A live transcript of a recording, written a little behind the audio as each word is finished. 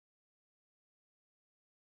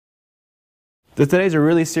Today's a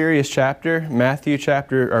really serious chapter, Mark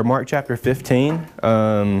chapter 15.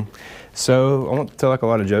 So I won't tell like a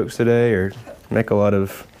lot of jokes today or make a lot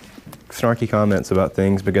of snarky comments about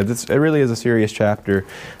things because it really is a serious chapter,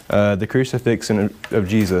 the crucifixion of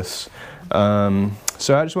Jesus. So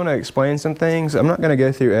I just want to explain some things. I'm not going to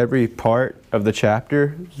go through every part of the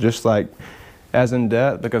chapter, just like as in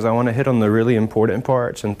depth, because I want to hit on the really important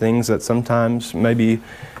parts and things that sometimes maybe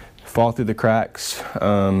fall through the cracks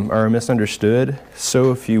or are misunderstood.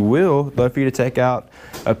 So if you will, I'd love for you to take out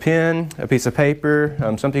a pen, a piece of paper,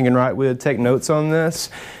 something you can write with, take notes on this,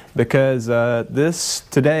 because this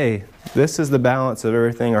is the balance of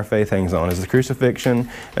everything our faith hangs on, is the crucifixion,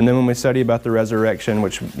 and then when we study about the resurrection,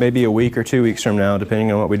 which may be a week or 2 weeks from now, depending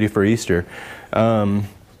on what we do for Easter, when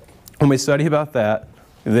we study about that,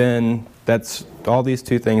 then that's all these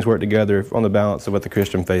two things work together on the balance of what the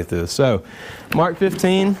Christian faith is. So, Mark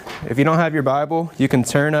 15, if you don't have your Bible, you can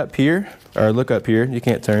turn up here, or look up here. You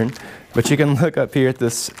can't turn, but you can look up here at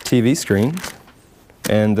this TV screen,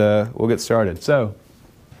 and we'll get started. So,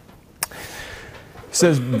 it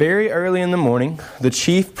says, very early in the morning, the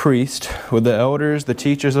chief priest, with the elders, the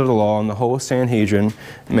teachers of the law, and the whole Sanhedrin,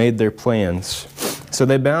 made their plans. So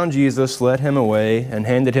they bound Jesus, led him away, and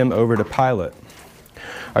handed him over to Pilate.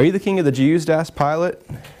 "Are you the king of the Jews?" asked Pilate.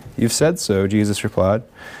 "You've said so," Jesus replied.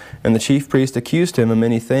 And the chief priest accused him of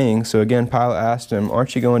many things. So again Pilate asked him,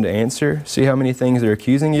 "Aren't you going to answer? See how many things they're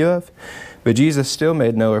accusing you of?" But Jesus still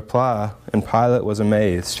made no reply, and Pilate was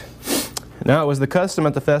amazed. Now it was the custom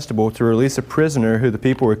at the festival to release a prisoner who the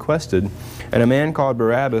people requested, and a man called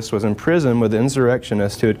Barabbas was in prison with the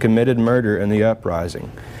insurrectionists who had committed murder in the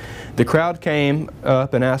uprising. The crowd came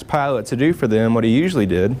up and asked Pilate to do for them what he usually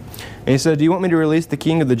did. And he said, "Do you want me to release the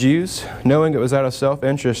king of the Jews?" Knowing it was out of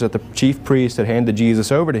self-interest that the chief priest had handed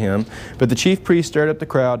Jesus over to him. But the chief priest stirred up the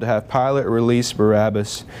crowd to have Pilate release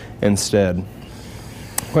Barabbas instead.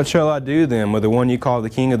 "What shall I do then with the one you call the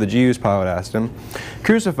king of the Jews?" Pilate asked him.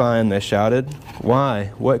 "Crucify him," they shouted.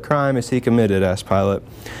 "Why? What crime has he committed?" asked Pilate.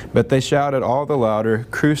 But they shouted all the louder,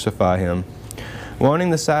 "Crucify him."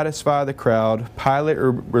 Wanting to satisfy the crowd, Pilate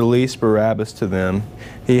released Barabbas to them.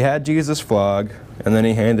 He had Jesus flogged, and then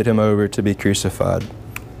he handed him over to be crucified.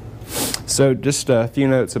 So just a few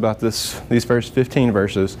notes about these first 15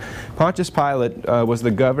 verses. Pontius Pilate was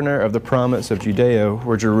the governor of the province of Judea,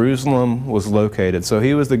 where Jerusalem was located. So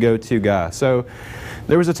he was the go-to guy. So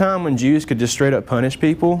there was a time when Jews could just straight up punish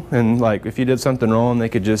people, and like if you did something wrong, they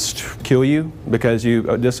could just kill you because you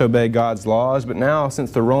disobeyed God's laws. But now,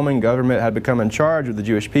 since the Roman government had become in charge of the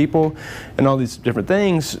Jewish people and all these different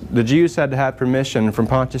things, the Jews had to have permission from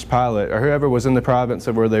Pontius Pilate or whoever was in the province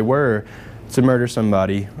of where they were to murder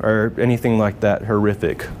somebody or anything like that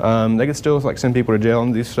horrific. They could still like send people to jail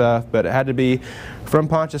and do stuff, but it had to be from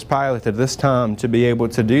Pontius Pilate at this time to be able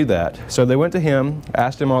to do that. So they went to him,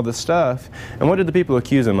 asked him all this stuff, and what did the people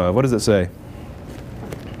accuse him of? What does it say?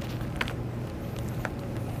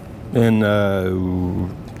 In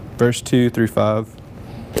verse 2 through 5.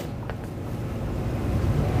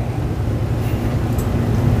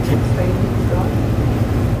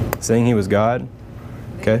 Saying he was God.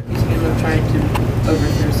 Okay. He's trying to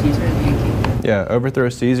overthrow Caesar and be a king. Yeah, overthrow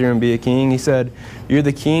Caesar and be a king. He said, "You're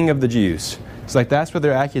the king of the Jews." It's like that's what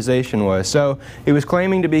their accusation was. So he was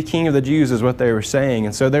claiming to be king of the Jews is what they were saying.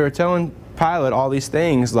 And so they were telling Pilate all these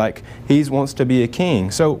things like he wants to be a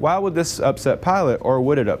king. So why would this upset Pilate, or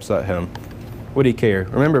would it upset him? Would he care?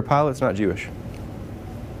 Remember, Pilate's not Jewish.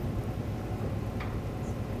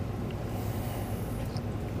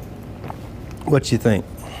 What you think?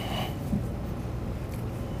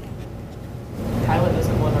 Pilate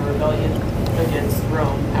doesn't want a rebellion against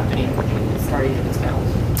Rome happening starting in this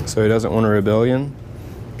battle. So he doesn't want a rebellion.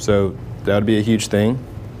 So that would be a huge thing.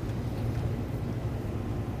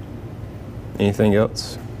 Anything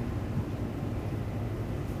else?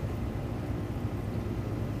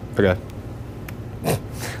 Okay.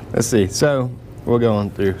 Let's see. So we'll go on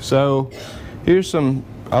through. So here's some,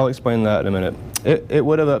 I'll explain that in a minute. It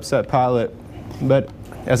would have upset Pilate, but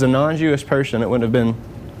as a non-Jewish person, it wouldn't have been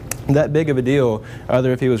that big of a deal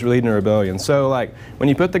other if he was leading a rebellion. So like when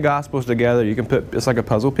you put the Gospels together, you can put, it's like a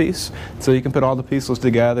puzzle piece. So you can put all the pieces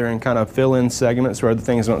together and kind of fill in segments where other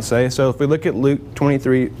things don't say. So if we look at Luke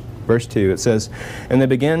 23, verse 2, it says, "And they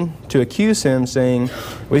began to accuse him, saying,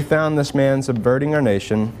 'We found this man subverting our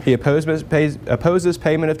nation. He opposes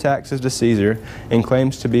payment of taxes to Caesar and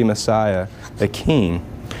claims to be Messiah, the king.'"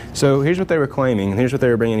 So here's what they were claiming, and here's what they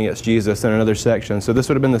were bringing against Jesus in another section. So this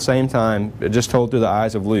would have been the same time, just told through the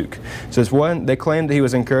eyes of Luke. It says, one, they claimed that he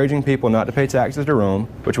was encouraging people not to pay taxes to Rome,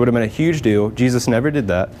 which would have been a huge deal. Jesus never did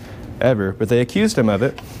that. ever. But they accused him of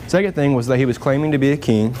it. Second thing was that he was claiming to be a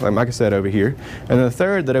king, like I said over here. And the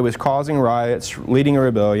third, that it was causing riots, leading a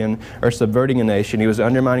rebellion, or subverting a nation. He was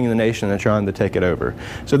undermining the nation and trying to take it over.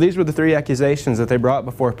 So these were the three accusations that they brought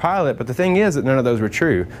before Pilate. But the thing is that none of those were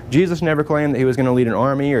true. Jesus never claimed that he was going to lead an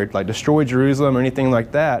army or like destroy Jerusalem or anything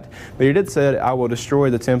like that. But he did say, I will destroy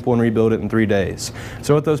the temple and rebuild it in 3 days.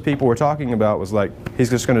 So what those people were talking about was like, he's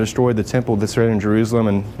just going to destroy the temple that's right in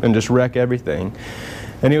Jerusalem and just wreck everything.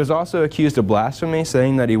 And he was also accused of blasphemy,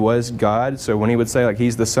 saying that he was God. So when he would say like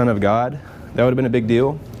he's the Son of God, that would have been a big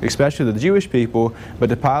deal, especially to the Jewish people. But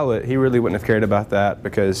to Pilate, he really wouldn't have cared about that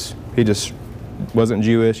because he just wasn't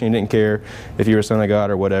Jewish. And he didn't care if you were a son of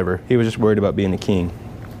God or whatever. He was just worried about being a king.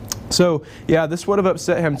 So, yeah, this would have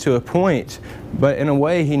upset him to a point, but in a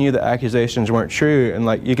way he knew the accusations weren't true, and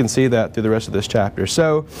like you can see that through the rest of this chapter.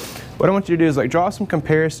 So, what I want you to do is like draw some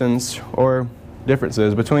comparisons or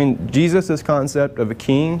differences between Jesus' concept of a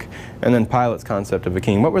king and then Pilate's concept of a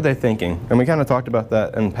king. What were they thinking? And we kind of talked about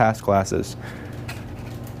that in past classes.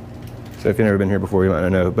 So if you've never been here before, you might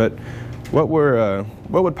not know. But what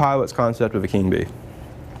would Pilate's concept of a king be?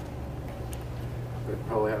 They'd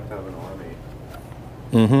probably have to have an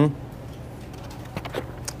army.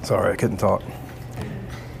 Sorry, I couldn't talk.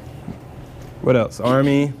 What else?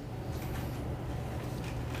 Army.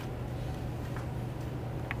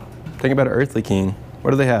 Think about an earthly king.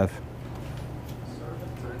 What do they have?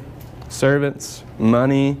 Servants,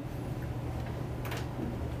 money,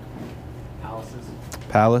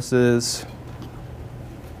 palaces,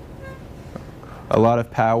 a lot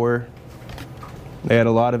of power. They had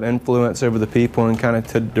a lot of influence over the people and kind of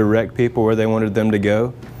to direct people where they wanted them to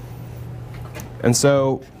go. And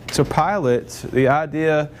so Pilate, the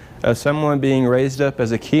idea of someone being raised up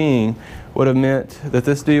as a king would have meant that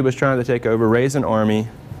this dude was trying to take over, raise an army,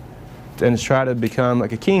 and try to become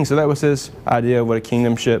like a king. So that was his idea of what a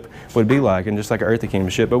kingdomship would be like, and just like an earthly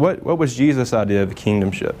kingdomship. But what was Jesus' idea of a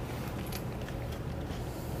kingdomship?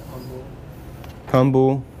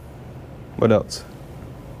 Humble. What else?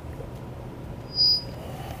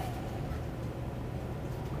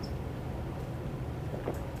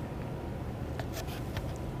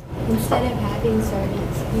 Instead of having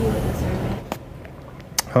servants, he was a servant.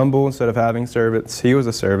 Humble instead of having servants. He was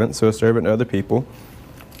a servant, so a servant to other people.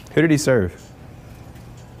 Who did he serve?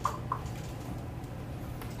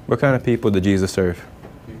 What kind of people did Jesus serve?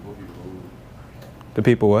 People he ruled. The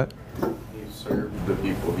people what? He served the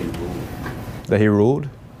people he ruled. That he ruled?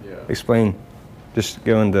 Yeah. Explain. Just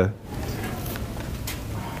go into...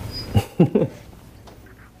 He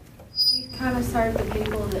kind of served the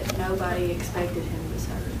people that nobody expected him to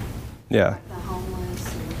serve. Yeah. Like the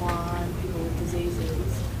homeless and the blind, people with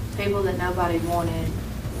diseases, people that nobody wanted.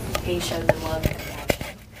 He showed them love and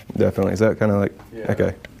compassion. Definitely. Is that kind of like... Yeah,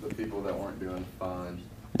 okay. the people that weren't doing fine.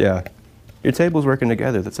 Yeah. Your table's working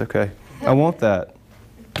together. That's okay. I want that.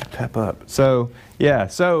 Tap up. So, yeah.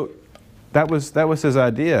 So, that was his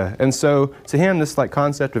idea. And so, to him, this like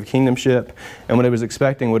concept of kingdomship and what he was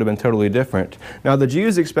expecting would have been totally different. Now, the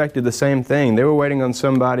Jews expected the same thing. They were waiting on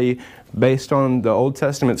somebody based on the Old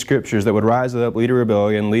Testament scriptures that would rise up, lead a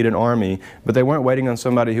rebellion, lead an army. But they weren't waiting on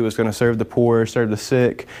somebody who was going to serve the poor, serve the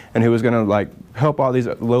sick, and who was going to like help all these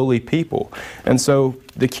lowly people. And so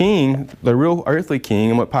the king, the real earthly king,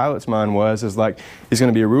 and what Pilate's mind was, is like he's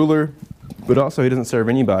going to be a ruler, but also he doesn't serve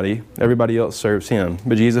anybody. Everybody else serves him.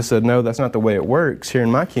 But Jesus said, no, that's not the way it works. Here in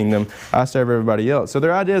my kingdom, I serve everybody else. So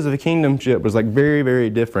their ideas of a kingdomship was like very, very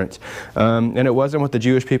different. And it wasn't what the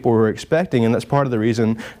Jewish people were expecting, and that's part of the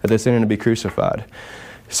reason that they sent him to be crucified.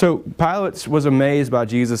 So Pilate was amazed by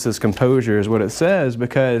Jesus' composure, is what it says,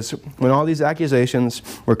 because when all these accusations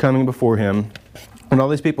were coming before him, when all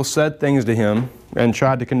these people said things to him and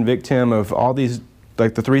tried to convict him of all these,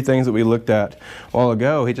 like the three things that we looked at a while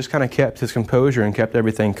ago, he just kind of kept his composure and kept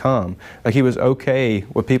everything calm. Like he was okay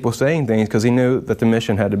with people saying things because he knew that the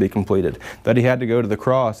mission had to be completed, that he had to go to the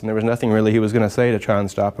cross, and there was nothing really he was going to say to try and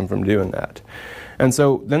stop him from doing that. And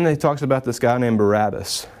so then he talks about this guy named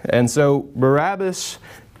Barabbas. And so Barabbas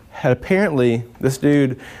had apparently, this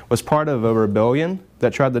dude was part of a rebellion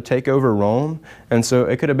that tried to take over Rome. And so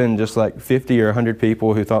it could have been just like 50 or 100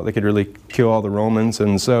 people who thought they could really kill all the Romans.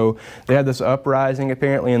 And so they had this uprising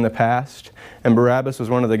apparently in the past. And Barabbas was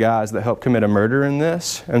one of the guys that helped commit a murder in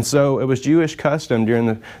this. And so it was Jewish custom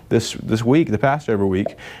during this week, the Passover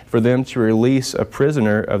week, for them to release a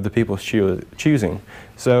prisoner of the people's choosing.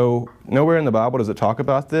 So nowhere in the Bible does it talk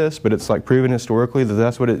about this, but it's like proven historically that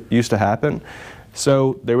that's what it used to happen.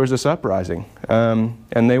 So there was this uprising, and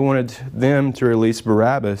they wanted them to release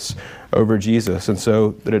Barabbas over Jesus, and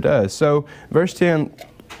so that it does. So verse 10,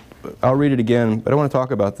 I'll read it again, but I want to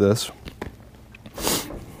talk about this.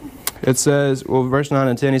 It says, well, verse 9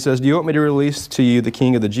 and 10, he says, "Do you want me to release to you the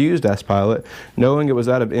king of the Jews?" asked Pilate, knowing it was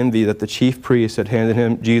out of envy that the chief priests had handed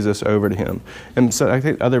him Jesus over to him. And so I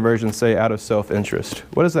think other versions say out of self-interest.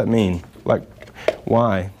 What does that mean? Like,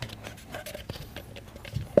 why?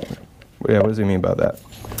 Yeah, what does he mean by that?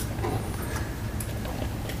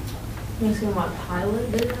 You asking what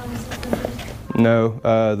Pilate did on something? No,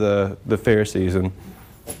 the Pharisees and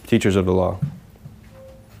teachers of the law.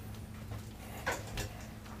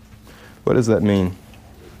 What does that mean?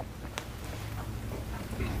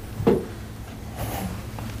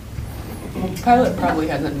 Pilate probably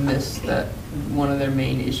hasn't missed that one of their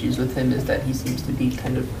main issues with him is that he seems to be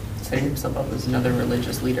kind of setting himself up as another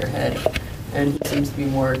religious leader head. And he seems to be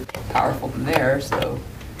more powerful than theirs, so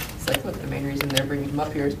it's like, look, the main reason they're bringing him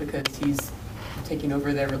up here is because he's taking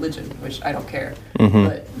over their religion, which I don't care.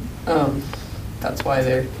 But that's why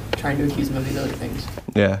they're trying to accuse him of these other things.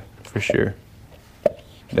 Yeah, for sure.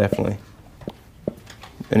 Definitely.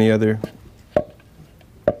 Any other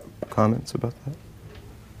comments about that?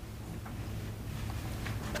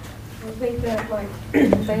 I think that, like,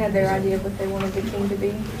 they had their idea of what they wanted the king to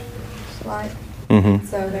be like.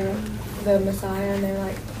 So they were the Messiah, and they're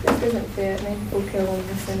like, this doesn't fit. Maybe we'll kill him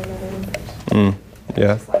and send another one.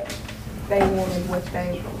 Yeah. It's like they wanted what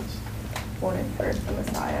they wanted for the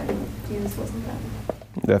Messiah, and Jesus wasn't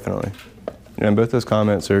that. Definitely. And both those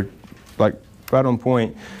comments are like right on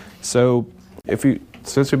point. So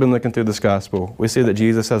since we've been looking through this gospel, we see that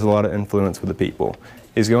Jesus has a lot of influence with the people.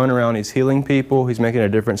 He's going around, he's healing people, he's making a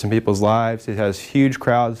difference in people's lives, he has huge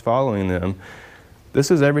crowds following them. This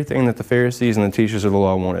is everything that the Pharisees and the teachers of the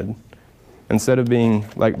law wanted. Instead of being,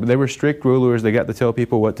 like, they were strict rulers, they got to tell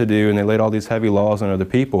people what to do, and they laid all these heavy laws on other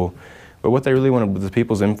people. But what they really wanted was the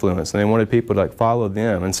people's influence, and they wanted people to, like, follow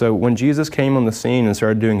them. And so when Jesus came on the scene and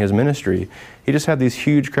started doing his ministry, he just had these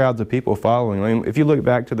huge crowds of people following. I mean, if you look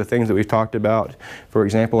back to the things that we've talked about, for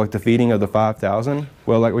example, like the feeding of the 5,000,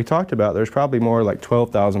 well, like we talked about, there's probably more like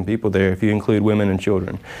 12,000 people there if you include women and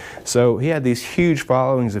children. So he had these huge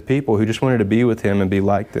followings of people who just wanted to be with him and be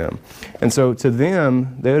like them. And so to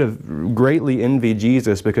them, they would have greatly envied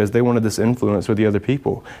Jesus because they wanted this influence with the other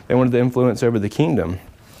people. They wanted the influence over the kingdom.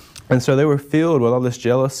 And so they were filled with all this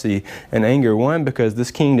jealousy and anger, one, because this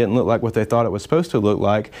king didn't look like what they thought it was supposed to look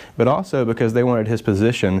like, but also because they wanted his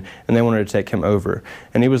position and they wanted to take him over.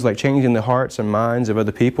 And he was like changing the hearts and minds of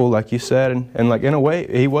other people, like you said, and like in a way,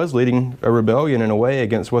 he was leading a rebellion in a way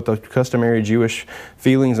against what the customary Jewish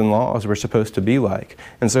feelings and laws were supposed to be like.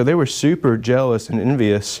 And so they were super jealous and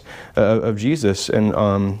envious of Jesus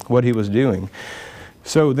and what he was doing.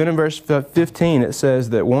 So then in verse 15 it says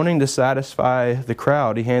that wanting to satisfy the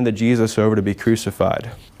crowd, he handed Jesus over to be crucified.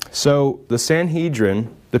 So the Sanhedrin,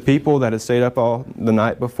 the people that had stayed up all the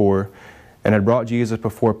night before and had brought Jesus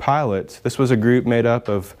before Pilate, this was a group made up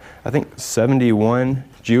of, I think, 71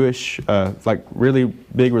 Jewish, like really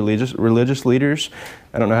big religious leaders.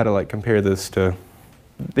 I don't know how to like compare this to,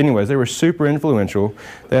 anyways, they were super influential.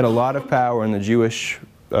 They had a lot of power in the Jewish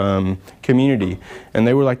community, and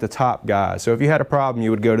they were like the top guys. So if you had a problem,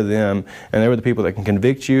 you would go to them, and they were the people that can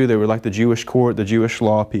convict you. They were like the Jewish court, the Jewish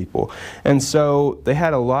law people. And so they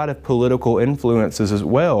had a lot of political influences as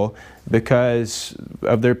well because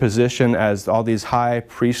of their position as all these high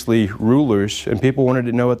priestly rulers, and people wanted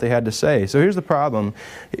to know what they had to say. So here's the problem.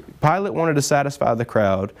 Pilate wanted to satisfy the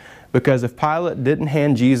crowd, because if Pilate didn't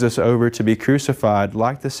hand Jesus over to be crucified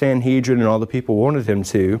like the Sanhedrin and all the people wanted him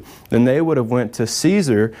to, then they would have went to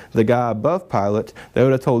Caesar, the guy above Pilate. They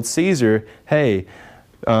would have told Caesar, hey,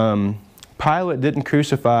 Pilate didn't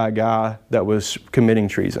crucify a guy that was committing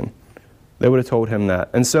treason. They would have told him that.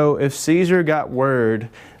 And so if Caesar got word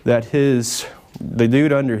that the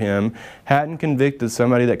dude under him hadn't convicted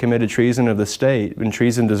somebody that committed treason of the state, and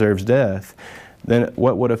treason deserves death, then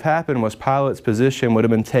what would have happened was Pilate's position would have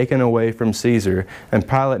been taken away from Caesar, and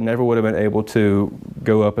Pilate never would have been able to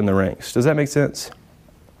go up in the ranks. Does that make sense?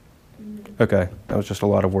 Okay, that was just a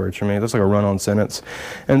lot of words for me. That's like a run-on sentence.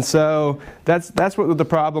 And so that's what the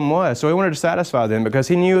problem was. So he wanted to satisfy them because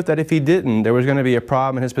he knew that if he didn't, there was going to be a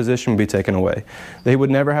problem and his position would be taken away. He would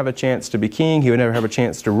never have a chance to be king. He would never have a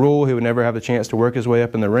chance to rule. He would never have a chance to work his way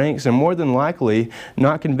up in the ranks. And more than likely,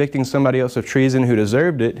 not convicting somebody else of treason who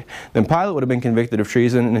deserved it, then Pilate would have been convicted of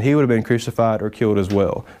treason and he would have been crucified or killed as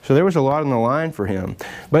well. So there was a lot on the line for him.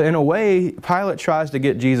 But in a way, Pilate tries to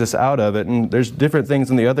get Jesus out of it, and there's different things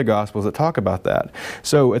in the other Gospels that talk about that.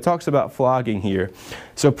 So it talks about flogging here.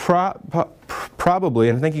 So probably,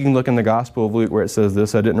 and I think you can look in the Gospel of Luke where it says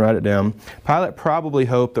this, I didn't write it down, Pilate probably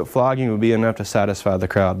hoped that flogging would be enough to satisfy the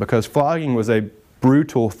crowd, because flogging was a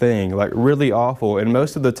brutal thing, like really awful, and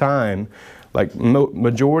most of the time like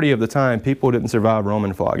majority of the time, people didn't survive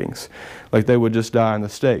Roman floggings. Like they would just die on the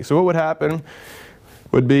stake. So what would happen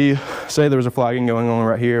would be, say there was a flogging going on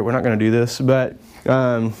right here. We're not going to do this, but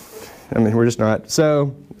I mean, we're just not.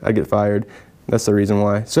 So I get fired. That's the reason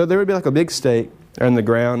why. So there would be like a big stake in the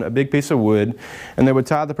ground, a big piece of wood, and they would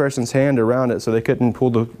tie the person's hand around it so they couldn't pull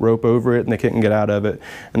the rope over it and they couldn't get out of it.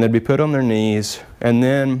 And they'd be put on their knees, and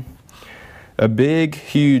then a big,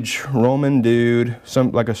 huge Roman dude,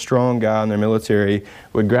 like a strong guy in their military,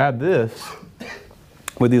 would grab this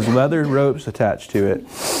with these leather ropes attached to it.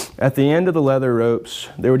 At the end of the leather ropes,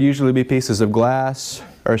 there would usually be pieces of glass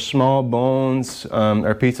or small bones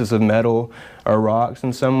or pieces of metal or rocks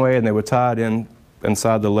in some way, and they would tie it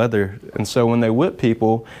inside the leather. And so when they whipped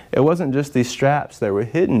people, it wasn't just these straps that were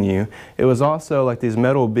hitting you, it was also like these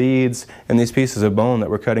metal beads and these pieces of bone that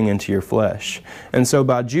were cutting into your flesh. And so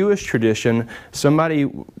by Jewish tradition,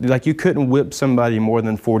 you couldn't whip somebody more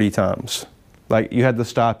than 40 times. Like you had to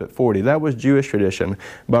stop at 40. That was Jewish tradition.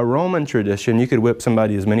 By Roman tradition, you could whip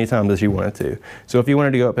somebody as many times as you wanted to. So if you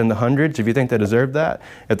wanted to go up in the hundreds, if you think they deserved that,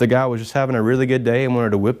 if the guy was just having a really good day and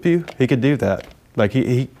wanted to whip you, he could do that. Like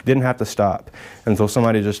he didn't have to stop until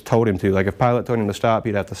somebody just told him to. Like if Pilate told him to stop,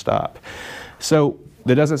 he'd have to stop. So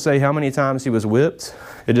it doesn't say how many times he was whipped.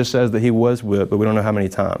 It just says that he was whipped, but we don't know how many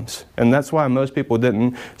times. And that's why most people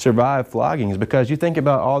didn't survive floggings, because you think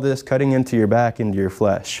about all this cutting into your back, into your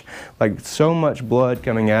flesh. Like so much blood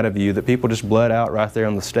coming out of you that people just bled out right there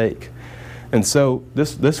on the stake. And so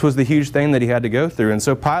this was the huge thing that he had to go through. And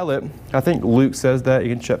so Pilate, I think Luke says that,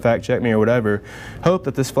 you can fact check me or whatever, hoped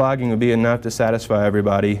that this flogging would be enough to satisfy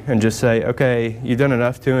everybody and just say, okay, you've done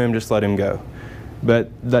enough to him, just let him go.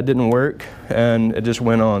 But that didn't work, and it just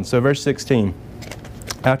went on. So verse 16,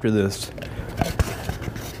 after this,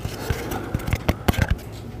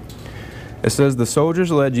 it says, the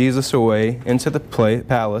soldiers led Jesus away into the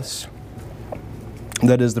palace,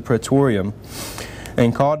 that is the praetorium,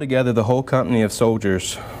 and called together the whole company of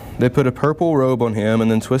soldiers. They put a purple robe on him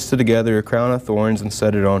and then twisted together a crown of thorns and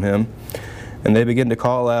set it on him. And they began to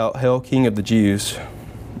call out, Hail, King of the Jews!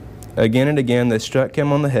 Again and again they struck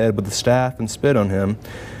him on the head with a staff and spit on him.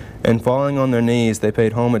 And falling on their knees they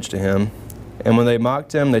paid homage to him. And when they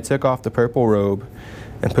mocked him, they took off the purple robe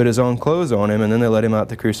and put his own clothes on him, and then they led him out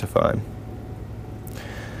to crucify him.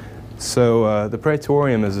 So the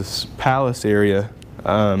praetorium is this palace area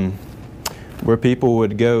where people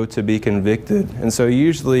would go to be convicted. And so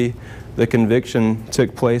usually the conviction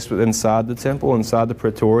took place inside the temple, inside the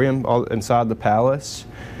praetorium, inside the palace.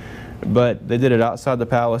 But they did it outside the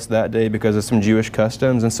palace that day because of some Jewish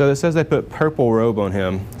customs. And so it says they put purple robe on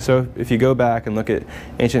him. So if you go back and look at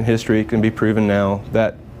ancient history, it can be proven now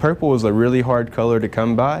that purple was a really hard color to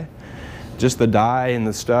come by. Just the dye and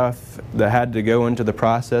the stuff that had to go into the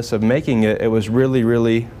process of making it, it was really,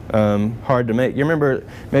 really hard to make. You remember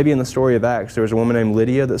maybe in the story of Acts, there was a woman named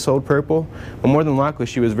Lydia that sold purple? Well, more than likely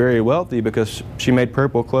she was very wealthy because she made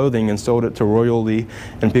purple clothing and sold it to royalty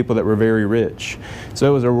and people that were very rich. So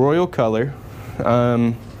it was a royal color.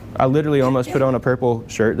 I literally almost put on a purple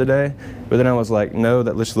shirt today, but then I was like, no,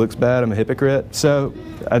 that just looks bad, I'm a hypocrite. So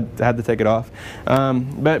I had to take it off.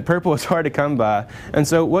 But purple is hard to come by. And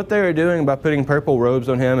so what they were doing by putting purple robes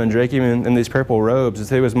on him and draping him in these purple robes is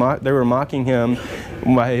they were mocking him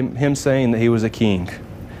by him saying that he was a king.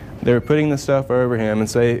 They were putting this stuff over him and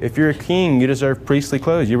say, if you're a king, you deserve priestly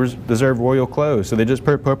clothes, you deserve royal clothes. So they just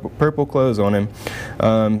put purple clothes on him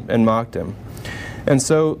and mocked him. And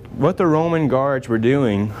so what the Roman guards were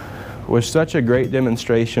doing was such a great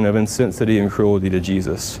demonstration of intensity and cruelty to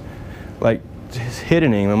Jesus. Like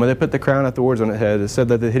hitting him, and when they put the crown of thorns on his head, it said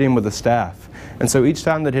that they hit him with a staff. And so each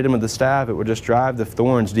time they hit him with the staff, it would just drive the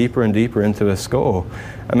thorns deeper and deeper into his skull.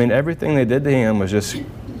 I mean, everything they did to him was just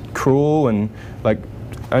cruel and like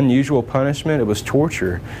unusual punishment. It was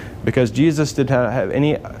torture because Jesus didn't have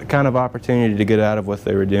any kind of opportunity to get out of what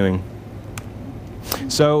they were doing.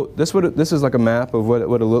 So this is like a map of what it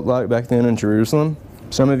would have looked like back then in Jerusalem.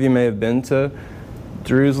 Some of you may have been to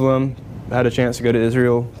Jerusalem, had a chance to go to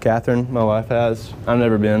Israel. Catherine, my wife, has. I've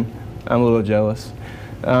never been. I'm a little jealous.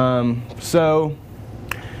 So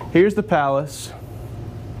here's the palace.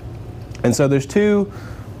 And so there's two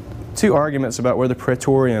arguments about where the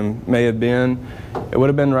praetorium may have been. It would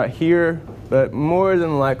have been right here, but more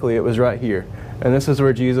than likely it was right here. And this is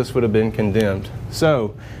where Jesus would have been condemned.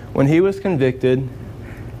 So when he was convicted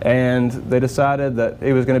and they decided that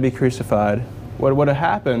he was going to be crucified, what would have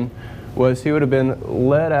happened was he would have been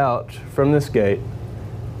led out from this gate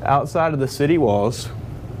outside of the city walls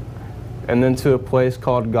and then to a place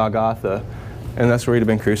called Golgotha, and that's where he'd have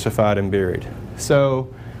been crucified and buried.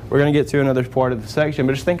 So we're going to get to another part of the section,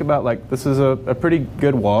 but just think about, like, this is a pretty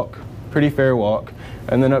good walk. pretty fair walk.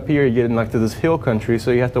 And then up here you get in like to this hill country,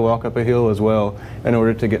 so you have to walk up a hill as well in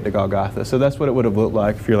order to get to Golgotha. So that's what it would have looked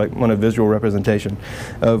like if you're like want a visual representation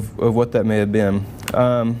of what that may have been.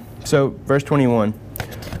 So verse 21.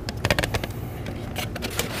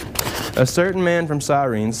 A certain man from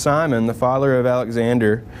Cyrene, Simon, the father of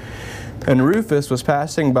Alexander, and Rufus was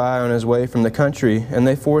passing by on his way from the country, and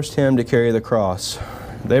they forced him to carry the cross.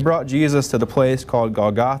 They brought Jesus to the place called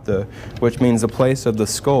Golgotha, which means the place of the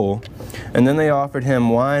skull, and then they offered him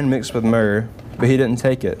wine mixed with myrrh, but he didn't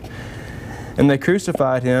take it. And they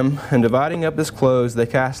crucified him, and dividing up his clothes, they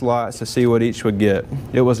cast lots to see what each would get.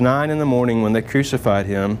 It was 9 a.m. when they crucified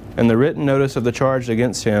him, and the written notice of the charge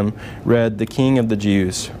against him read, "The King of the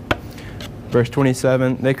Jews." Verse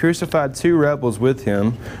 27, they crucified 2 rebels with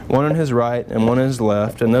him, one on his right and one on his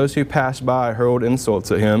left, and those who passed by hurled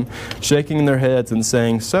insults at him, shaking their heads and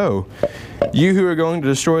saying, "So, you who are going to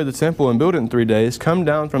destroy the temple and build it in 3 days, come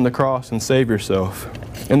down from the cross and save yourself."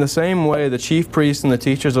 In the same way, the chief priests and the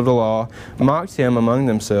teachers of the law mocked him among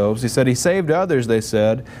themselves. He said, "He saved others," they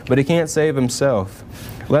said, "but he can't save himself.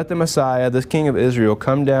 Let the Messiah, this King of Israel,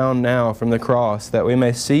 come down now from the cross, that we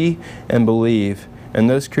may see and believe." And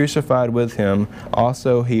those crucified with him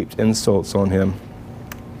also heaped insults on him.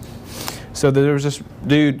 So there was this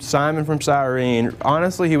dude, Simon from Cyrene.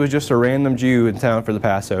 Honestly, he was just a random Jew in town for the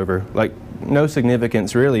Passover. Like, no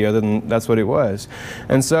significance really, other than that's what it was.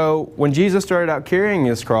 And so when Jesus started out carrying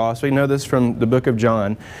his cross, we know this from the book of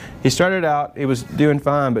John, he started out, he was doing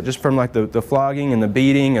fine, but just from like the flogging and the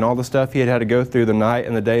beating and all the stuff he had to go through the night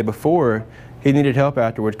and the day before, he needed help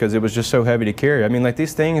afterwards because it was just so heavy to carry. I mean, like,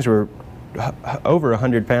 these things were over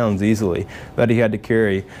 100 pounds easily that he had to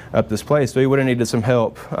carry up this place. So he would have needed some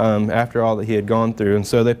help after all that he had gone through. And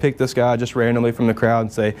so they picked this guy just randomly from the crowd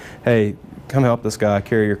and say, "Hey, come help this guy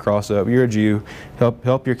carry your cross up. You're a Jew.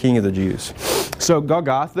 Help your King of the Jews." So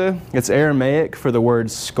Golgotha, it's Aramaic for the word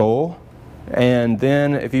skull. And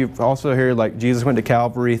then if you've also heard like Jesus went to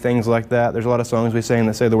Calvary, things like that, there's a lot of songs we sing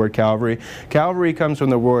that say the word Calvary. Calvary comes from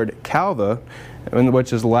the word calva,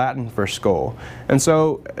 which is Latin for skull. And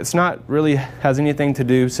so it's not really has anything to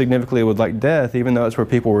do significantly with like death, even though it's where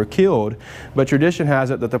people were killed. But tradition has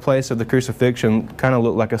it that the place of the crucifixion kind of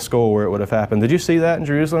looked like a skull where it would have happened. Did you see that in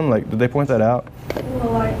Jerusalem? Like, did they point that out?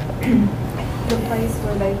 Well, like the place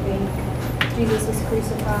where they think Jesus was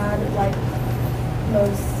crucified, like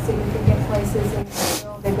most significant places in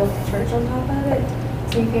Israel, they built a church on top of it.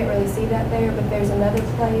 So you can't really see that there, but there's another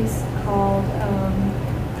place called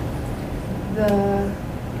did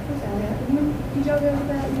y'all go to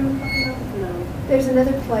that? You know what I'm talking about? No. There's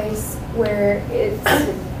another place where it's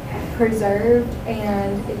preserved,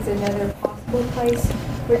 and it's another possible place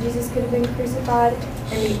where Jesus could have been crucified.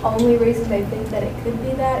 And the only reason they think that it could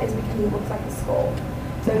be that is because it looks like a skull.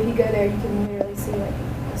 So if you go there, you can literally see like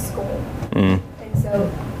a skull. And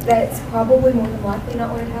so that's probably more than likely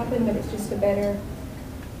not what had happened, but it's just a better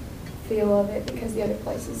feel of it because the other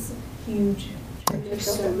place is huge. There's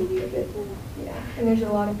so many of it. Yeah, and there's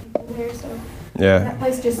a lot of people there, so yeah. That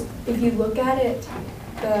place just, if you look at it,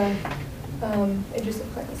 it just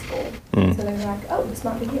looks like a skull. So they're like, oh, this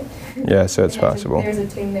might be it. Yeah, so it's possible. There's a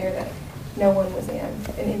tomb there that no one was in, an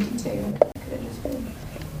empty tomb. It could have just been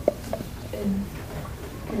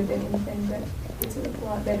anything, but it's a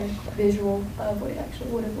lot better visual of what it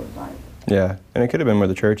actually would have looked like. Yeah, and it could have been where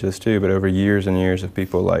the church is too, but over years and years of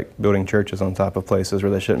people like building churches on top of places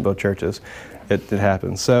where they shouldn't build churches, it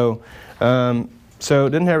happens. So it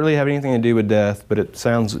didn't really have anything to do with death, but it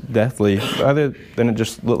sounds deathly, other than it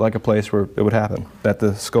just looked like a place where it would happen, at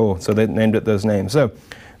the skull. So they named it those names. So,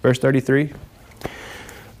 verse 33.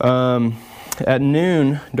 At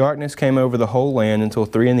noon, darkness came over the whole land until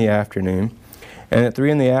 3 in the afternoon. And at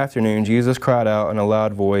 3 in the afternoon, Jesus cried out in a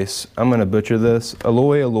loud voice, I'm going to butcher this,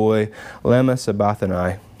 Eloi, Eloi, lema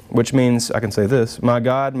sabachthani, which means, I can say this, my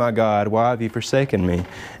God, why have you forsaken me?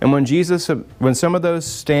 And when some of those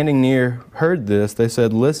standing near heard this, they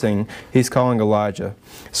said, listen, he's calling Elijah.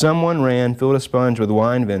 Someone ran, filled a sponge with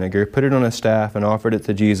wine vinegar, put it on a staff, and offered it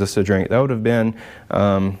to Jesus to drink. That would have been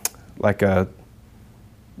like a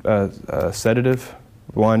sedative.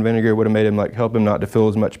 Wine vinegar would have made him help him not to feel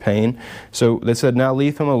as much pain. So they said, now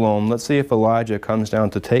leave him alone. Let's see if Elijah comes down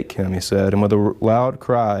to take him, he said. And with a loud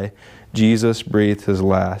cry, Jesus breathed his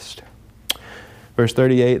last. Verse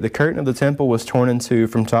 38, the curtain of the temple was torn in two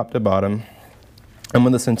from top to bottom. And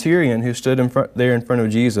when the centurion who stood in front of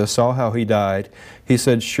Jesus saw how he died, he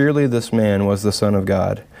said, surely this man was the Son of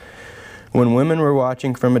God. When women were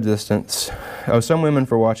watching from a distance, some women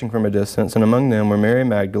were watching from a distance, and among them were Mary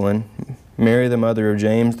Magdalene, Mary the mother of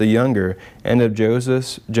James the younger, and of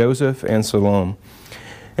Joseph and Salome.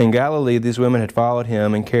 In Galilee, these women had followed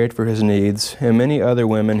him and cared for his needs, and many other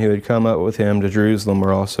women who had come up with him to Jerusalem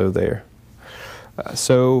were also there.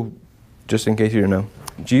 So, just in case you didn't know,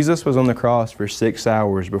 Jesus was on the cross for 6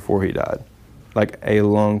 hours before he died. Like a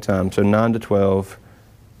long time. So 9 to 12,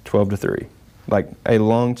 12 to 3. Like a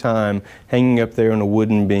long time hanging up there on a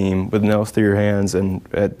wooden beam with nails through your hands and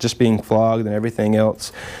just being flogged and everything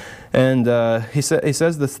else. And he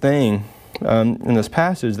says this thing in this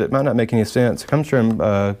passage that might not make any sense. It comes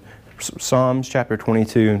from Psalms chapter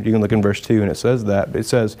 22. You can look in verse 2 and it says that. But it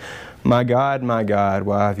says, my God,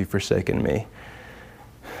 why have you forsaken me?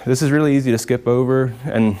 This is really easy to skip over,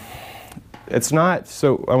 and it's not,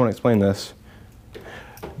 so I want to explain this.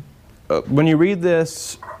 When you read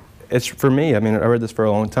this, it's for me, I mean, I read this for a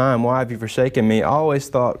long time. Why have you forsaken me? I always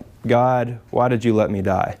thought, God, why did you let me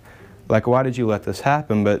die? Like, why did you let this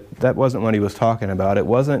happen? But that wasn't what he was talking about. It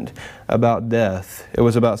wasn't about death. It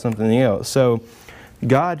was about something else. So,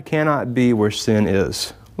 God cannot be where sin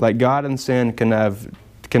is. Like, God and sin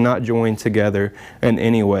cannot join together in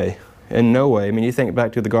any way. In no way. I mean, you think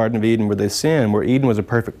back to the Garden of Eden where they sinned, where Eden was a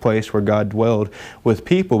perfect place where God dwelled with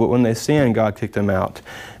people, but when they sinned, God kicked them out.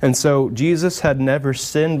 And so Jesus had never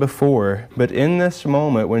sinned before, but in this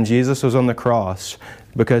moment when Jesus was on the cross,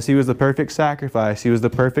 because he was the perfect sacrifice, he was the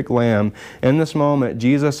perfect lamb, in this moment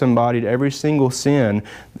Jesus embodied every single sin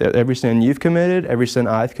you've committed, every sin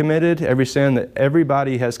I've committed, every sin that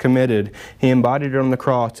everybody has committed. He embodied it on the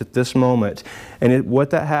cross at this moment. And what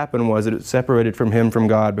that happened was that it separated from him from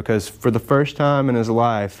God, because for the first time in his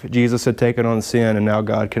life Jesus had taken on sin, and now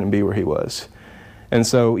God couldn't be where he was. And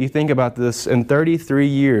so you think about this, in 33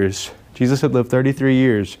 years, Jesus had lived 33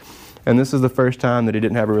 years, and this is the first time that he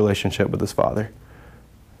didn't have a relationship with his Father.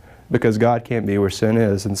 Because God can't be where sin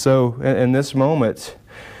is. And so in this moment,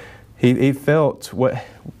 he felt what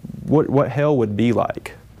hell would be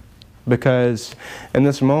like. Because in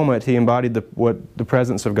this moment, he embodied what the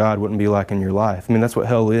presence of God wouldn't be like in your life. I mean, that's what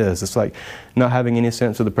hell is. It's like not having any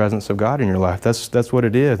sense of the presence of God in your life. That's what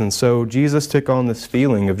it is. And so Jesus took on this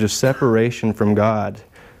feeling of just separation from God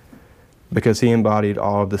because he embodied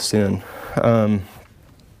all of the sin.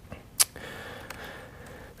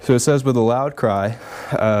 So it says with a loud cry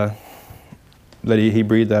that he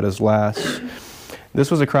breathed out his last. This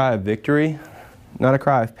was a cry of victory, not a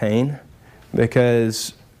cry of pain,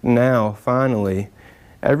 because now, finally,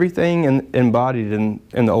 everything embodied in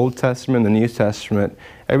the Old Testament and the New Testament,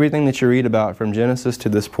 everything that you read about from Genesis to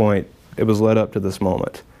this point, it was led up to this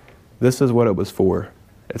moment. This is what it was for.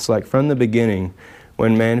 It's like from the beginning,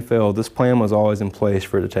 when man fell, this plan was always in place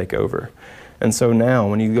for it to take over. And so now,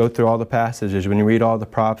 when you go through all the passages, when you read all the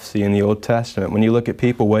prophecy in the Old Testament, when you look at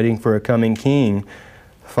people waiting for a coming king,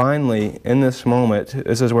 finally, in this moment,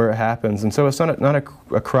 this is where it happens. And so it's not a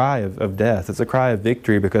cry of death. It's a cry of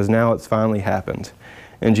victory, because now it's finally happened.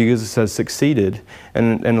 And Jesus has succeeded.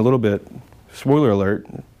 And a little bit, spoiler alert,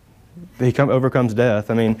 he overcomes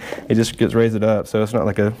death. I mean, he just gets raised up, so it's not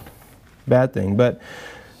like a bad thing. But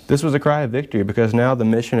this was a cry of victory, because now the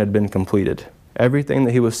mission had been completed. Everything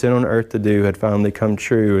that he was sent on earth to do had finally come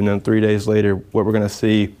true. And then 3 days later, what we're going to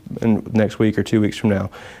see in next week or 2 weeks from now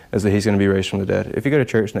is that he's going to be raised from the dead. If you go to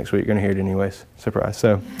church next week, you're going to hear it anyways. Surprise.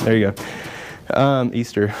 So there you go.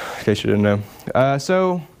 Easter, in case you didn't know.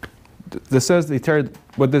 So this says he heard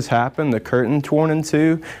what this happened, the curtain torn in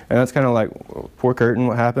two. And that's kind of like, poor curtain,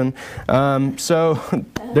 what happened? So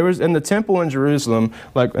there was in the temple in Jerusalem,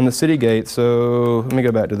 like in the city gate. So let me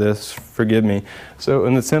go back to this. Forgive me. So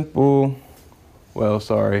in the temple... Well,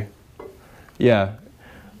 sorry. Yeah,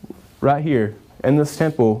 right here in this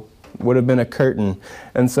temple would have been a curtain.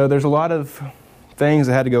 And so there's a lot of things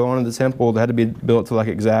that had to go on in the temple that had to be built to like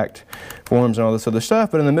exact forms and all this other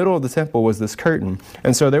stuff. But in the middle of the temple was this curtain.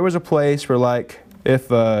 And so there was a place where like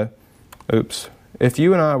if you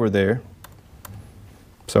and I were there,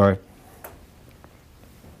 sorry.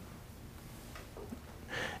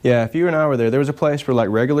 Yeah, if you and I were there was a place where like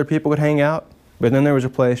regular people could hang out. But then there was a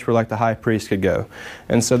place where like the high priest could go.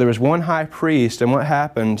 And so there was one high priest, and what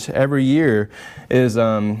happened every year is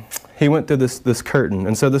he went through this curtain.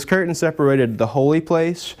 And so this curtain separated the holy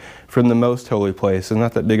place from the most holy place. It's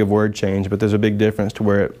not that big of word change, but there's a big difference to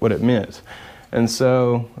what it meant. And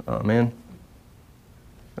so, oh man,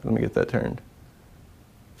 let me get that turned.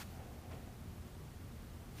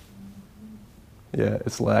 Yeah,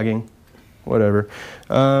 it's lagging, whatever.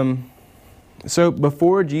 So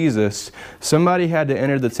before Jesus, somebody had to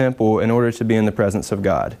enter the temple in order to be in the presence of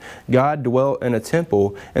God. God dwelt in a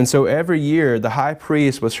temple, and so every year the high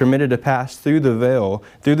priest was permitted to pass through the veil,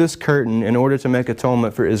 through this curtain, in order to make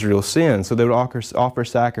atonement for Israel's sin. So they would offer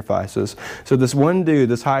sacrifices. So this one dude,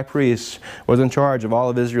 this high priest, was in charge of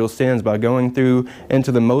all of Israel's sins by going through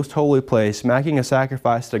into the most holy place, making a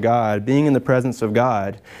sacrifice to God, being in the presence of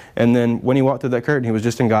God. And then when he walked through that curtain, he was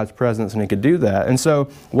just in God's presence and he could do that. And so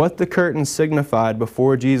what the curtain signified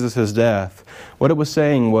before Jesus' death, what it was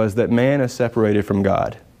saying was that man is separated from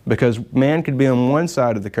God. Because man could be on one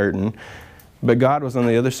side of the curtain, but God was on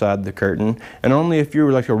the other side of the curtain. And only if you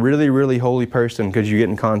were like a really, really holy person could you get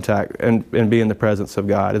in contact and be in the presence of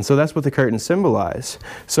God. And so that's what the curtain symbolized.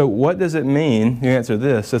 So what does it mean, you answer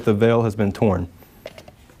this, that the veil has been torn?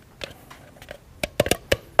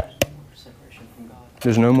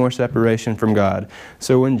 There's no more separation from God.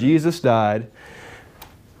 So when Jesus died,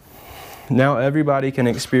 now everybody can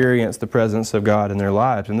experience the presence of God in their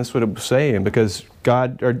lives. And this is what it was saying, because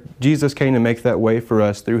Jesus came to make that way for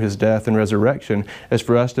us through His death and resurrection, is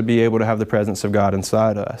for us to be able to have the presence of God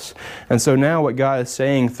inside us. And so now what God is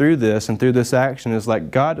saying through this and through this action is like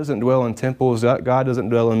God doesn't dwell in temples, God doesn't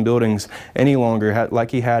dwell in buildings any longer like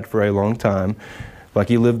He had for a long time. Like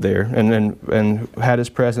He lived there and had His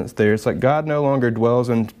presence there. It's like God no longer dwells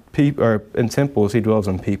in temples, He dwells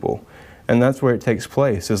in people. And that's where it takes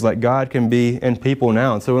place, is like God can be in people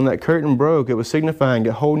now. And so when that curtain broke, it was signifying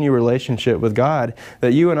a whole new relationship with God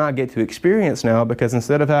that you and I get to experience now, because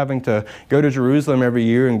instead of having to go to Jerusalem every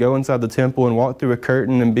year and go inside the temple and walk through a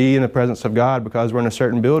curtain and be in the presence of God because we're in a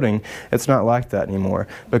certain building, it's not like that anymore.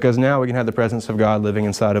 Because now we can have the presence of God living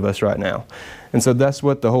inside of us right now. And so that's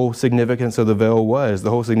what the whole significance of the veil was,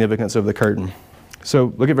 the whole significance of the curtain.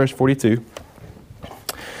 So look at verse 42.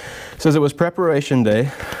 It says, it was preparation day,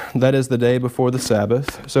 that is the day before the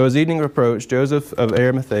Sabbath. So as evening approached, Joseph of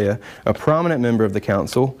Arimathea, a prominent member of the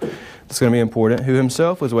council, that's going to be important, who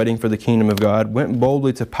himself was waiting for the kingdom of God, went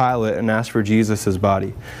boldly to Pilate and asked for Jesus'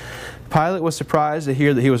 body. Pilate was surprised to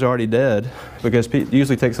hear that he was already dead, because it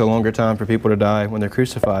usually takes a longer time for people to die when they're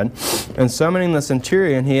crucified. And summoning the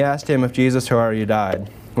centurion, he asked him if Jesus had already died.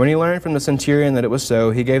 When he learned from the centurion that it was so,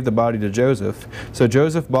 he gave the body to Joseph. So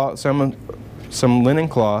Joseph bought some linen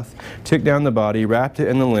cloth, took down the body, wrapped it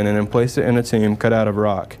in the linen, and placed it in a tomb cut out of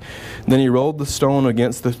rock. Then he rolled the stone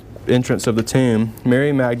against the entrance of the tomb.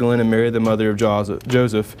 Mary Magdalene and Mary, the mother of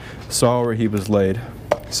Joseph, saw where he was laid.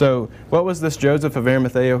 So, what was this Joseph of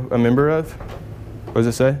Arimathea a member of? What does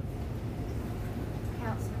it say?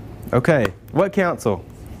 Council. Okay, what council?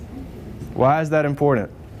 Why is that important?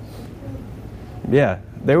 Yeah.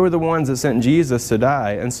 They were the ones that sent Jesus to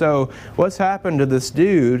die. And so what's happened to this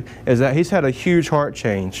dude is that he's had a huge heart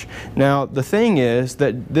change. Now, the thing is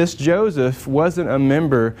that this Joseph wasn't a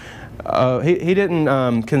member. He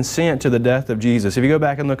didn't consent to the death of Jesus. If you go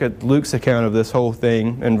back and look at Luke's account of this whole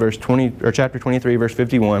thing in chapter 23, verse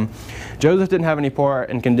 51, Joseph didn't have any part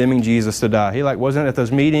in condemning Jesus to die. He wasn't at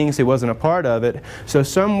those meetings. He wasn't a part of it. So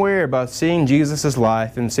somewhere about seeing Jesus'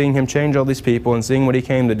 life and seeing him change all these people and seeing what he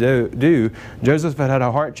came to do, Joseph had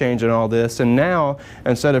a heart change in all this. And now,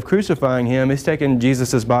 instead of crucifying him, he's taking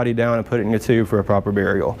Jesus' body down and putting it in a tomb for a proper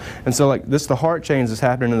burial. And so the heart change that's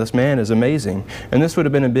happening to this man is amazing. And this would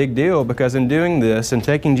have been a big deal, because in doing this and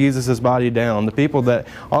taking Jesus' body down, the people that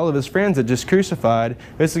all of his friends had just crucified,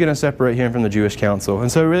 this is going to separate him from the Jewish council. And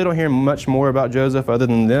so we really don't hear much more about Joseph other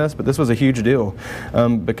than this, but this was a huge deal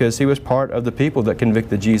because he was part of the people that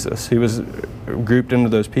convicted Jesus. He was grouped into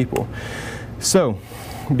those people. So,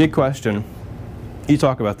 big question. You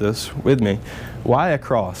talk about this with me. Why a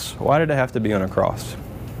cross? Why did it have to be on a cross?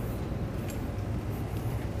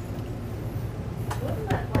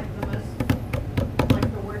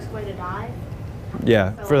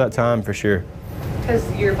 Yeah, for that time, for sure.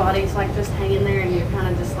 Because your body's just hanging there and you're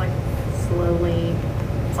kind of just slowly,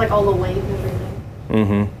 it's all the weight and everything.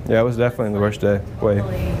 Mm-hmm. Yeah, it was definitely the worst day.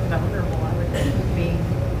 Totally vulnerable, I would think, would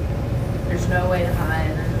be. There's no way to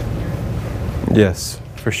hide. And, yes,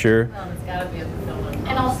 for sure. Well, it's got to be a fulfillment.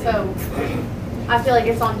 And also, I feel like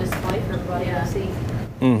it's on display for everybody to see.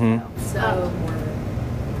 Mm-hmm. So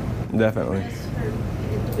Definitely. Just for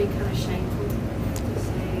it to be kind of shameful to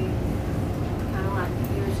say, kind of like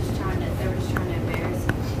they were just trying to embarrass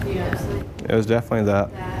him. Yeah. It was definitely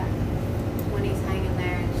that. That when he's hanging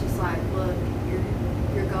there, it's just look,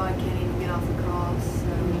 your God can't even get off the cross, so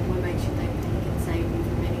what makes you think that he can save you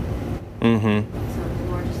from anything? Mm-hmm. So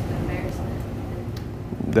the Lord just embarrassed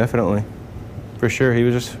him. Definitely. For sure, he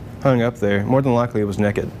was just hung up there. More than likely, he was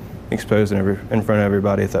naked, exposed in front of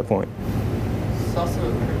everybody at that point. It's also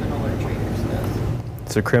a criminal or traitor's death.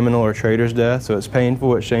 It's a criminal or traitor's death, so it's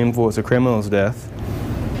painful, it's shameful, it's a criminal's death.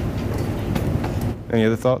 Any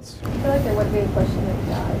other thoughts? I feel like there wouldn't be a question that he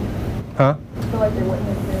died. Huh? I feel like there wouldn't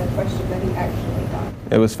have been a question that he actually died.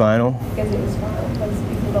 It was final? Because it was final. Because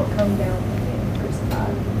people don't come down from being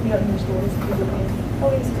crucified. You don't hear stories of people being, oh,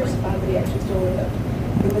 he was crucified, but he actually still lived.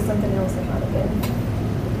 If it was something else, it might have been,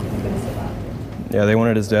 he could have survived. Yeah, they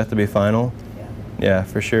wanted his death to be final? Yeah. Yeah,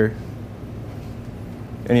 for sure.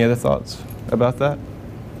 Any other thoughts about that?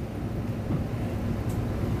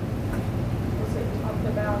 Was it talked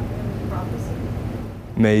about in prophecy?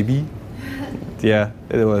 Maybe. Yeah,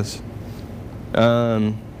 it was.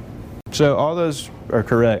 So all those are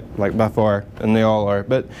correct, like by far, and they all are.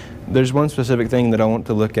 But there's one specific thing that I want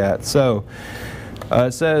to look at. So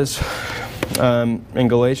it says in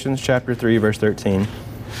Galatians chapter 3, verse 13,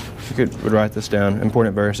 if you would write this down,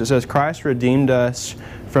 important verse. It says, Christ redeemed us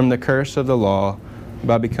from the curse of the law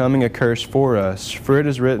by becoming a curse for us. For it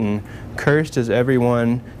is written, cursed is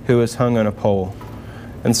everyone who is hung on a pole.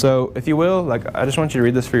 And so, if you will, like, I just want you to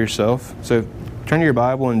read this for yourself. So turn to your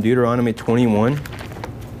Bible in Deuteronomy 21,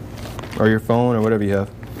 or your phone, or whatever you have.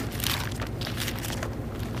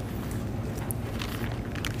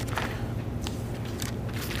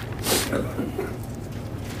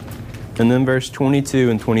 And then verse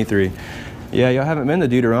 22 and 23. Yeah, y'all haven't been to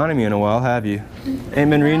Deuteronomy in a while, have you?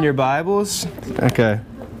 Ain't been reading your Bibles? Okay.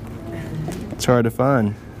 It's hard to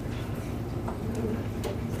find.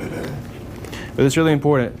 But it's really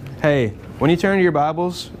important. Hey, when you turn to your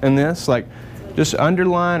Bibles in this, like, just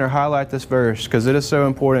underline or highlight this verse, because it is so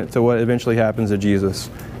important to what eventually happens to Jesus.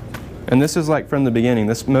 And this is like from the beginning.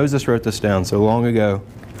 Moses wrote this down so long ago.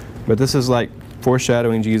 But this is like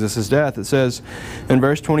foreshadowing Jesus' death. It says in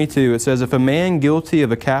verse 22, it says, if a man guilty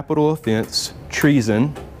of a capital offense,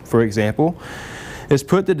 treason, for example, is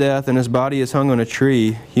put to death and his body is hung on a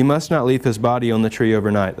tree, he must not leave his body on the tree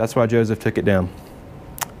overnight. That's why Joseph took it down.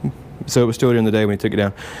 So it was still during the day when he took it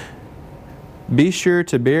down. Be sure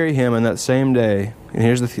to bury him on that same day. And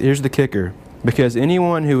here's the kicker. Because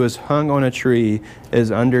anyone who is hung on a tree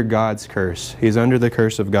is under God's curse. He's under the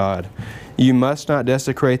curse of God. You must not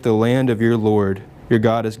desecrate the land of your Lord, your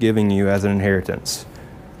God is giving you as an inheritance.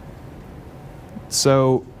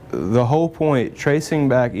 So the whole point, tracing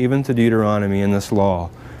back even to Deuteronomy in this law,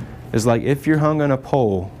 is like if you're hung on a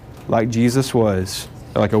pole, like Jesus was,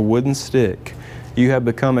 like a wooden stick, you have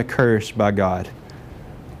become a curse by God.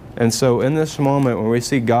 And so in this moment when we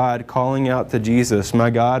see God calling out to Jesus, my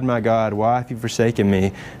God, why have you forsaken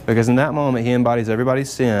me? Because in that moment he embodies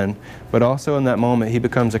everybody's sin, but also in that moment he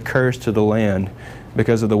becomes a curse to the land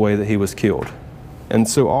because of the way that he was killed. And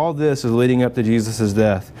so all this is leading up to Jesus'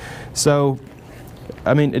 death. So,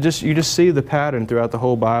 I mean, you just see the pattern throughout the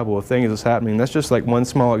whole Bible of things that's happening. That's just like one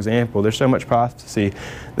small example. There's so much prophecy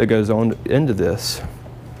that goes on into this.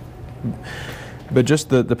 But just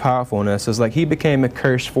the powerfulness is like he became a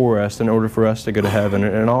curse for us in order for us to go to heaven.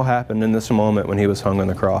 And it all happened in this moment when he was hung on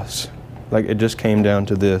the cross. Like it just came down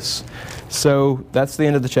to this. So that's the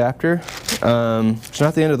end of the chapter. It's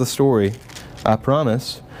not the end of the story, I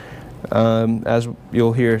promise. As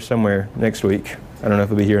you'll hear somewhere next week. I don't know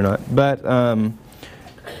if it'll be here or not. But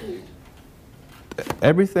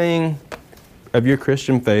everything of your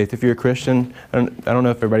Christian faith, if you're a Christian, I don't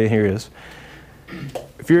know if everybody here is.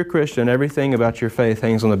 If you're a Christian, everything about your faith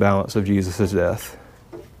hangs on the balance of Jesus' death.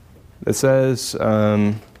 It says,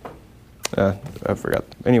 I forgot.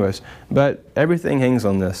 Anyways, but everything hangs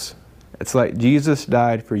on this. It's like Jesus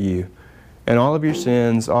died for you. And all of your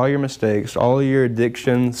sins, all your mistakes, all of your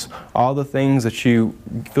addictions, all the things that you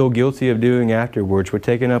feel guilty of doing afterwards were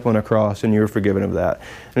taken up on a cross and you were forgiven of that.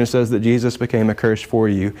 And it says that Jesus became a curse for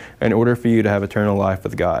you in order for you to have eternal life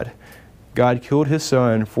with God. God killed his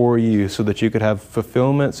son for you so that you could have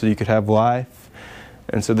fulfillment, so you could have life,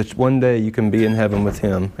 and so that one day you can be in heaven with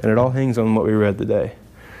him. And it all hangs on what we read today.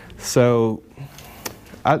 So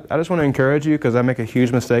I just want to encourage you, because I make a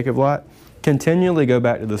huge mistake of a lot. Continually go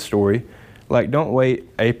back to the story. Like, don't wait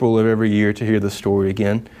April of every year to hear the story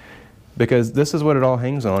again, because this is what it all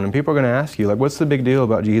hangs on. And people are going to ask you, like, what's the big deal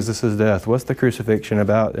about Jesus' death? What's the crucifixion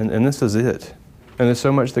about? And this is it. And there's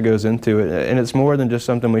so much that goes into it. And it's more than just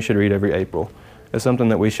something we should read every April. It's something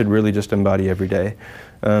that we should really just embody every day.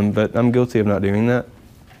 But I'm guilty of not doing that.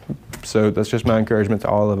 So that's just my encouragement to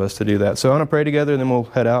all of us to do that. So I want to pray together and then we'll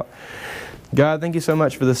head out. God, thank you so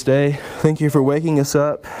much for this day. Thank you for waking us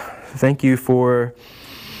up. Thank you for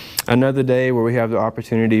another day where we have the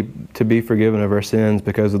opportunity to be forgiven of our sins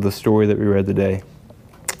because of the story that we read today.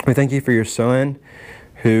 We thank you for your son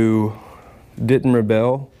who didn't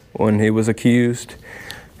rebel when he was accused,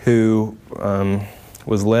 who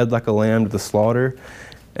was led like a lamb to the slaughter,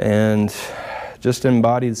 and just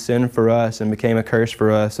embodied sin for us and became a curse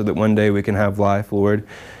for us so that one day we can have life, Lord.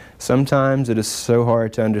 Sometimes it is so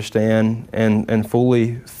hard to understand and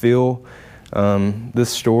fully feel this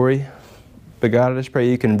story. But God, I just pray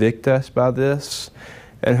you convict us by this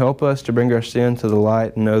and help us to bring our sin to the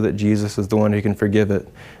light and know that Jesus is the one who can forgive it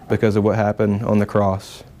because of what happened on the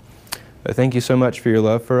cross. But thank you so much for your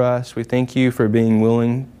love for us. We thank you for being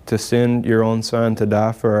willing to send your own Son to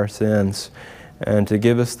die for our sins and to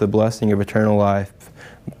give us the blessing of eternal life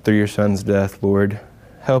through your Son's death, Lord.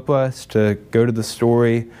 Help us to go to the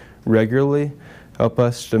story regularly. Help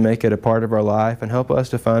us to make it a part of our life, and help us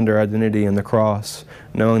to find our identity in the cross,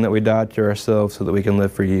 knowing that we died to ourselves so that we can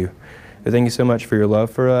live for you. Thank you so much for your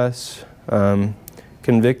love for us.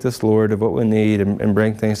 Convict us, Lord, of what we need and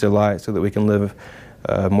bring things to light so that we can live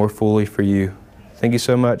more fully for you. Thank you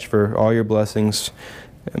so much for all your blessings,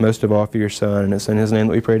 and most of all for your Son. And it's in His name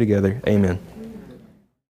that we pray together. Amen.